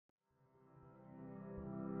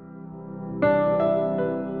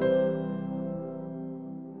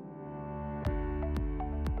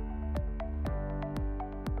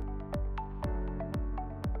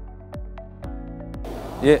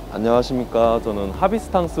예, 안녕하십니까. 저는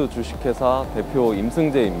하비스탕스 주식회사 대표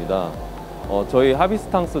임승재입니다. 저희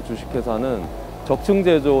하비스탕스 주식회사는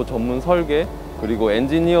적층제조 전문 설계 그리고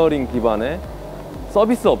엔지니어링 기반의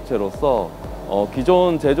서비스 업체로서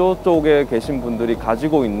기존 제조 쪽에 계신 분들이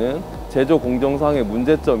가지고 있는 제조 공정상의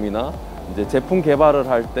문제점이나 이제 제품 개발을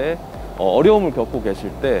할 때 어려움을 겪고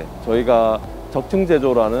계실 때 저희가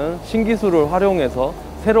적층제조라는 신기술을 활용해서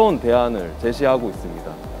새로운 대안을 제시하고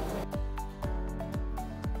있습니다.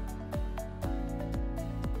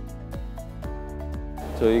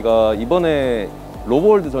 저희가 이번에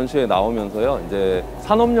로보월드 전시회에 나오면서요, 이제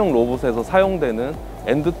산업용 로봇에서 사용되는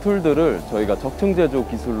엔드 툴들을 저희가 적층제조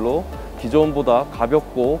기술로 기존보다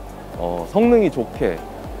가볍고 성능이 좋게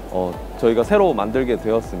저희가 새로 만들게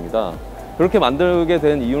되었습니다. 그렇게 만들게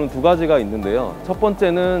된 이유는 두 가지가 있는데요. 첫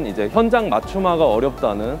번째는 이제 현장 맞춤화가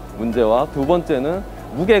어렵다는 문제와 두 번째는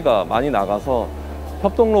무게가 많이 나가서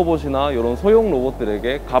협동 로봇이나 이런 소형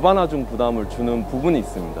로봇들에게 가반하중 부담을 주는 부분이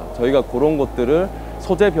있습니다. 저희가 그런 것들을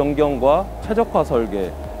소재 변경과 최적화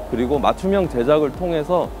설계 그리고 맞춤형 제작을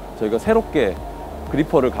통해서 저희가 새롭게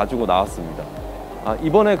그리퍼를 가지고 나왔습니다.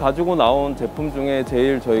 이번에 가지고 나온 제품 중에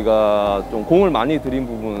제일 저희가 좀 공을 많이 들인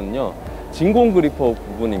부분은요, 진공 그리퍼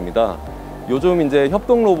부분입니다. 요즘 이제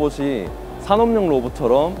협동 로봇이 산업용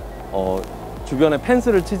로봇처럼 주변에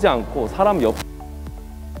펜스를 치지 않고 사람 옆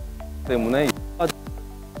때문에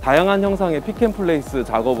다양한 형상의 픽앤플레이스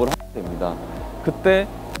작업을 하게 됩니다. 그때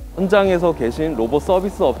현장에서 계신 로봇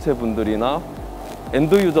서비스 업체분들이나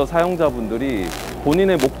엔드 유저 사용자분들이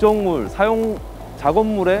본인의 목적물, 사용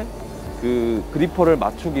작업물에 그 그리퍼를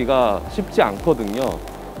맞추기가 쉽지 않거든요.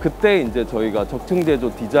 그때 이제 저희가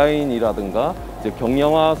적층제조 디자인이라든가 이제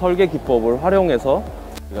경량화 설계 기법을 활용해서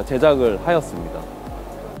저희가 제작을 하였습니다.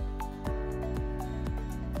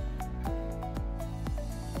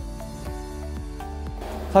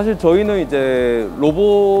 사실 저희는 이제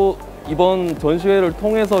로봇 이번 전시회를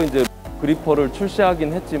통해서 이제 그리퍼를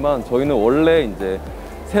출시하긴 했지만 저희는 원래 이제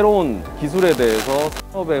새로운 기술에 대해서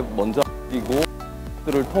산업에 먼저 알리고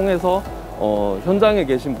들을 통해서 현장에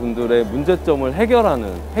계신 분들의 문제점을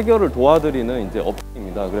해결을 도와드리는 이제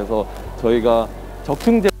업체입니다. 그래서 저희가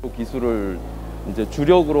적층제조 기술을 이제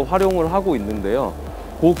주력으로 활용을 하고 있는데요.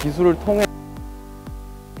 그 기술을 통해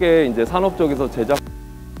이제 산업 쪽에서 제작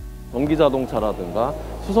전기 자동차라든가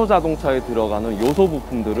수소 자동차에 들어가는 요소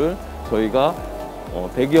부품들을 저희가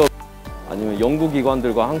대기업 아니면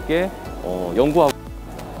연구기관들과 함께 연구하고 있습니다.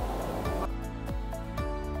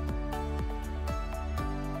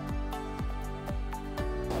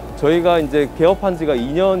 저희가 이제 개업한 지가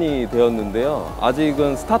 2년이 되었는데요.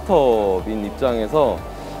 아직은 스타트업인 입장에서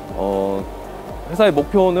회사의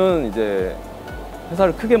목표는 이제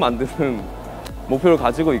회사를 크게 만드는 목표를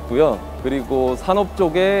가지고 있고요. 그리고 산업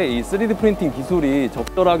쪽에 이 3D 프린팅 기술이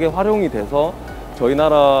적절하게 활용이 돼서 저희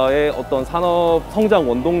나라의 어떤 산업 성장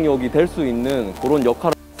원동력이 될 수 있는 그런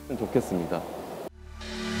역할을 했으면 좋겠습니다.